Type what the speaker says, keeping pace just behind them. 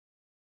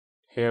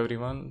Hey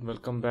everyone,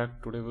 welcome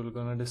back. Today we're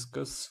gonna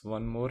discuss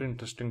one more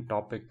interesting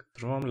topic.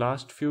 From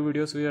last few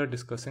videos we are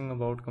discussing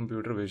about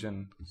computer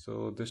vision.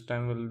 So this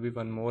time will be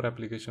one more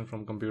application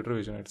from computer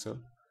vision itself.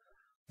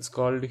 It's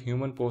called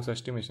human pose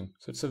estimation.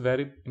 So it's a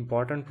very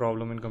important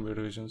problem in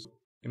computer vision.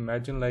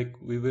 Imagine like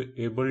we were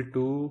able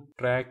to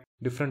track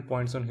different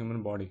points on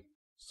human body.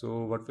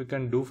 So what we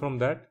can do from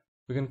that,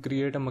 we can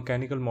create a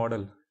mechanical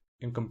model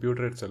in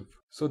computer itself.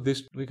 So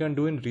this we can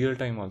do in real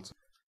time also.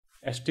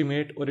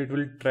 Estimate, or it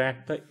will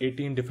track the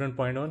 18 different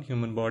point on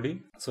human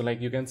body. So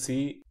like you can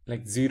see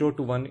like 0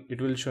 to 1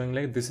 it will showing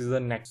like this is the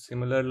neck,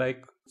 similar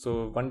like,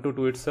 so 1 to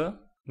 2 it's a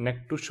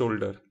neck to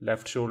shoulder,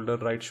 left shoulder,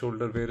 right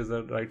shoulder, where is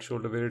the right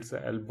shoulder, where it's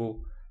the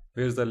elbow,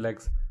 where is the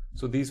legs.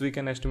 So these we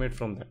can estimate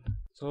from that.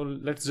 So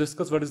let's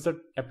discuss what is the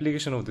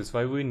application of this,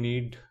 why we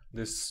need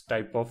this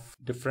type of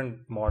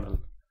different model.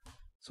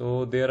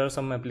 So there are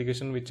some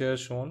applications which are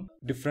shown,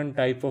 different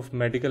type of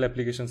medical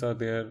applications are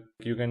there.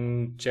 You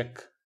can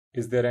check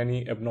is there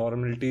any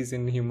abnormalities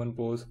in human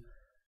pose,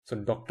 so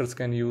doctors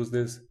can use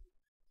this.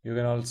 You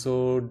can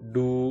also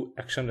do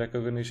action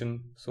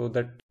recognition so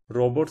that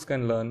robots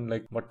can learn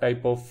like what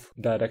type of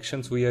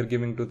directions we are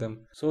giving to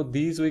them. So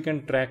these we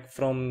can track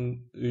from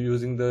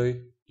using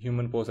the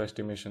human pose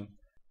estimation.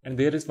 And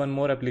there is one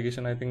more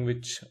application I think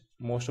which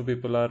most of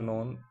people are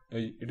known.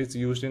 It is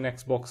used in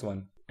Xbox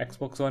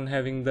One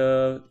having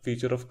the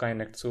feature of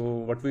Kinect. So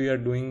what we are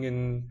doing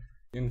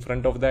in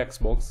front of the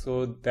Xbox,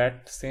 so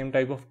that same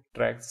type of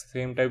tracks,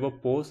 same type of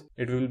pose,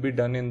 it will be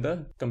done in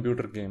the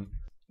computer game.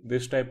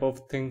 This type of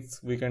things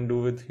we can do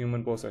with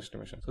human pose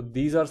estimation. So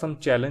these are some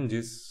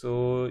challenges.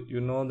 So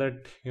you know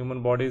that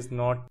human body is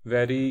not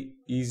very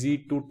easy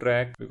to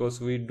track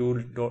because we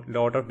do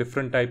lot of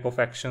different type of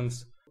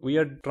actions. We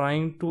are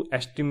trying to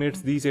estimate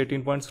these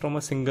 18 points from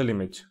a single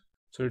image.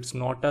 So it's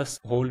not a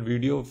whole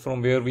video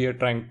from where we are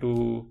trying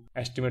to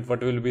estimate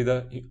what will be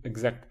the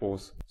exact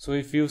pose. So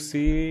if you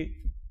see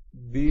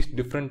these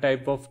different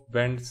type of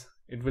bends,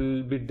 it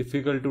will be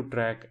difficult to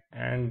track,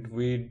 and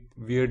we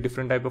wear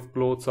different type of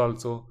clothes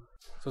also.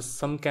 So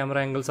some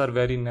camera angles are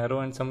very narrow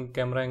and some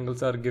camera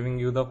angles are giving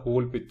you the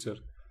whole picture.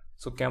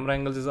 So camera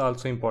angles is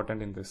also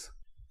important in this.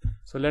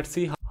 So let's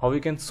see how we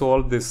can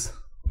solve this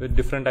with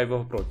different type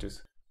of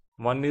approaches.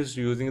 One is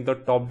using the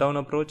top-down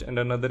approach and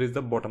another is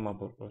the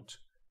bottom-up approach.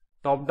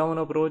 Top-down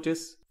approach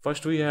is,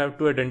 first we have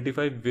to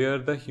identify where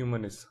the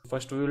human is.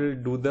 First we will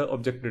do the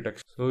object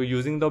detection. So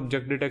using the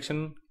object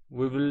detection,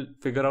 we will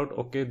figure out,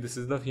 okay, this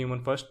is the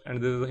human first and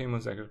this is the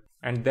human second.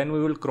 And then we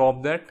will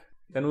crop that.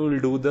 Then we will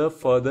do the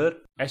further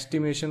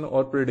estimation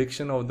or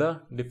prediction of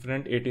the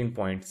different 18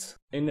 points.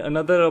 In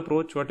another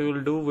approach, what we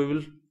will do, we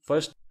will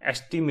first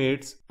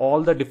estimate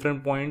all the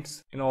different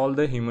points in all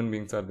the human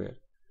beings are there.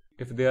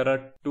 If there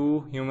are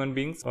two human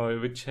beings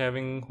which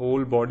having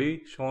whole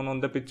body shown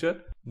on the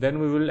picture, then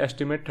we will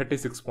estimate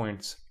 36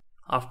 points.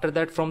 After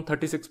that, from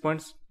 36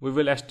 points, we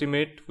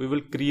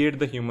will create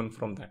the human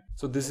from that.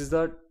 So this is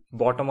the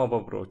bottom-up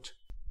approach.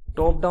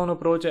 Top-down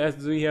approach,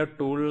 as we have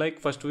told, like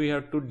first we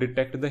have to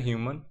detect the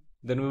human,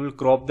 then we will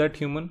crop that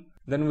human,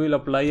 then we will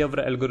apply our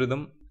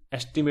algorithm,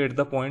 estimate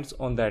the points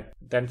on that.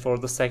 Then for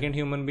the second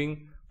human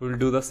being, we will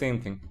do the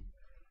same thing.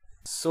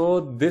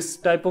 So this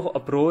type of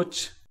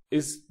approach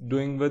is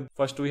doing with,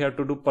 first we have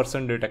to do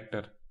person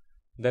detector,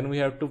 then we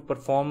have to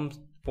perform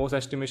pose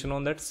estimation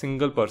on that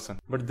single person.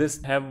 But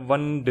this have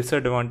one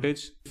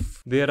disadvantage.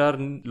 If there are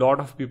lot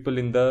of people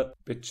in the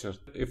picture,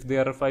 if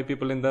there are 5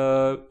 people in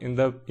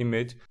the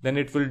image, then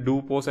it will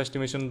do pose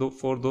estimation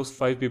for those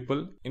 5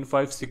 people in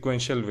 5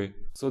 sequential way.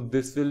 So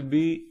this will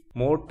be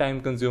more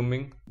time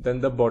consuming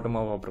than the bottom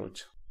up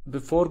approach.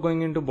 Before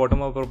going into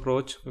bottom up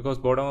approach, because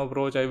bottom up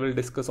approach I will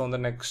discuss on the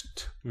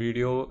next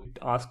video,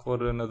 ask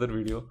for another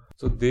video.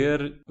 So there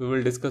we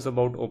will discuss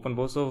about open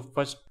pose. So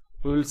first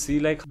we will see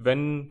like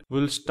when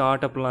we'll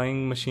start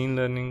applying machine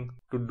learning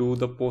to do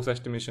the pose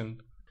estimation.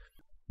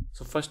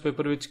 So first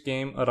paper which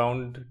came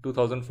around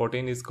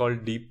 2014 is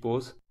called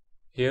DeepPose.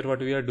 Here what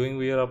we are doing,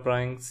 we are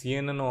applying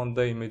CNN on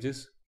the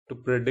images to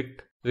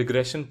predict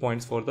regression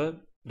points for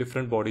the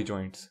different body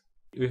joints.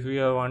 If we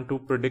want to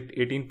predict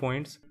 18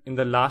 points, in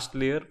the last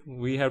layer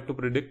we have to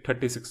predict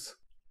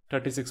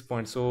 36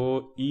 points.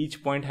 So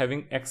each point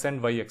having x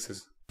and y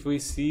axis. If we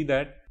see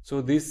that, so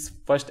this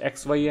first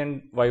x, y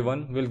and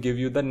y1 will give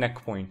you the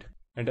neck point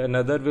and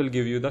another will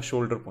give you the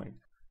shoulder point.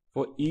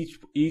 For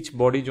each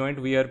body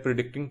joint we are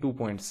predicting 2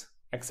 points,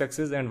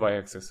 x-axis and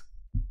y-axis.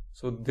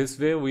 So this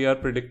way we are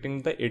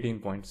predicting the 18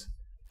 points.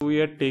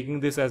 We are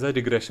taking this as a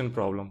regression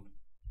problem.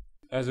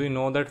 As we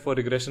know that for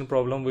regression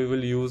problem we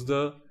will use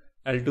the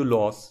L2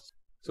 loss,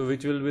 so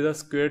which will be the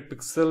squared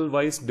pixel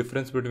wise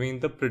difference between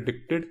the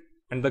predicted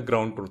and the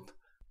ground truth.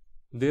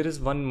 There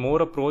is one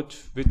more approach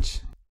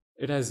which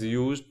it has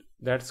used,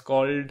 that's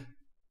called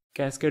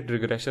cascade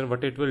regression.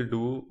 What it will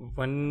do,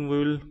 when we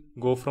will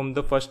go from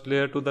the first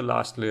layer to the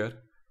last layer,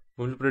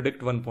 we will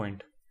predict 1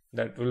 point.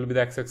 That will be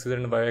the x-axis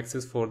and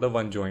y-axis for the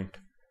one joint.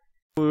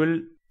 We will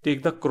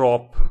take the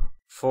crop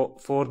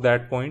for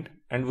that point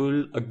and we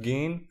will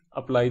again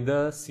apply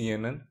the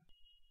CNN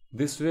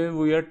This way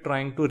we are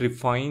trying to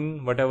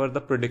refine whatever the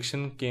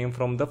prediction came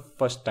from the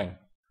first time.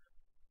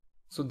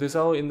 So this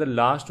how in the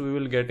last we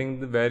will getting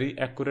the very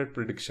accurate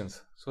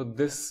predictions. So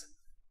this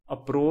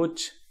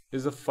approach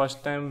is the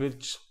first time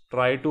which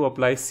try to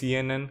apply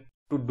CNN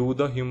to do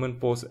the human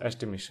pose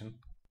estimation.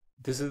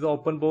 This is the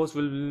open pose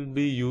will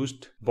be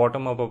used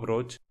bottom up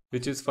approach,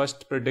 which is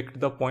first predict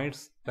the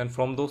points, then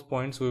from those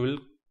points we will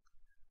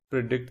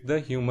predict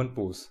the human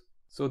pose.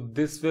 So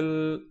this I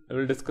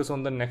will discuss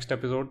on the next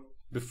episode.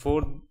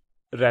 Before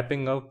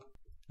wrapping up,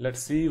 let's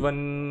see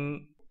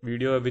one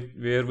video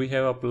where we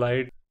have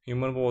applied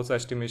human pose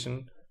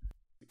estimation.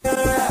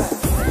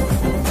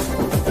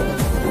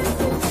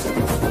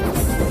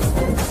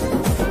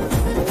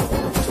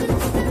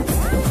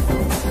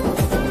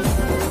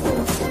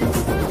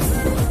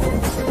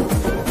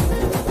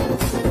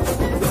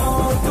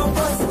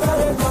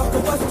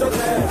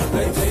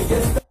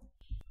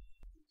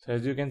 So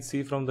as you can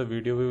see from the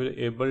video, we will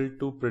able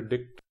to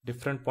predict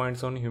different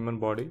points on human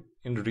body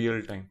in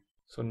real time.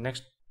 So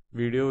next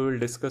video we will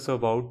discuss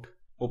about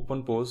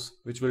open pose,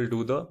 which will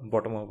do the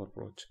bottom up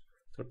approach.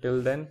 So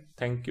till then,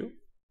 thank you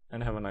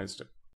and have a nice day.